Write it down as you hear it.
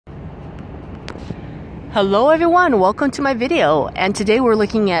Hello everyone, welcome to my video, and today we're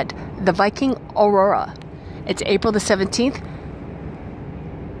looking at the Viking Aurora. It's April the 17th,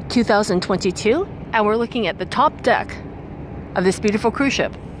 2022, and we're looking at the top deck of this beautiful cruise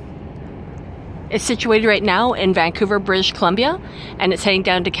ship. It's situated right now in Vancouver, British Columbia, and it's heading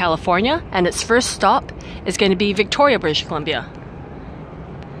down to California, and its first stop is going to be Victoria, British Columbia.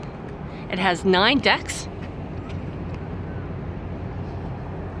 It has 9 decks.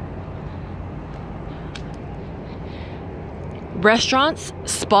 Restaurants,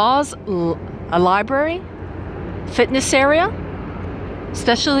 spas, a library, fitness area,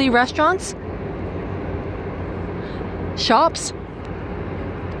 specialty restaurants, shops,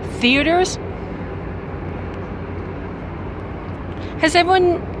 theaters. Has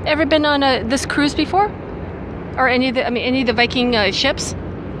everyone ever been on this cruise before? Or any of the Viking ships?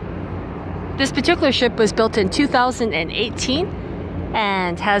 This particular ship was built in 2018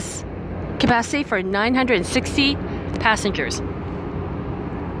 and has capacity for 960 passengers.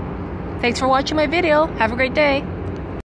 Thanks for watching my video. Have a great day.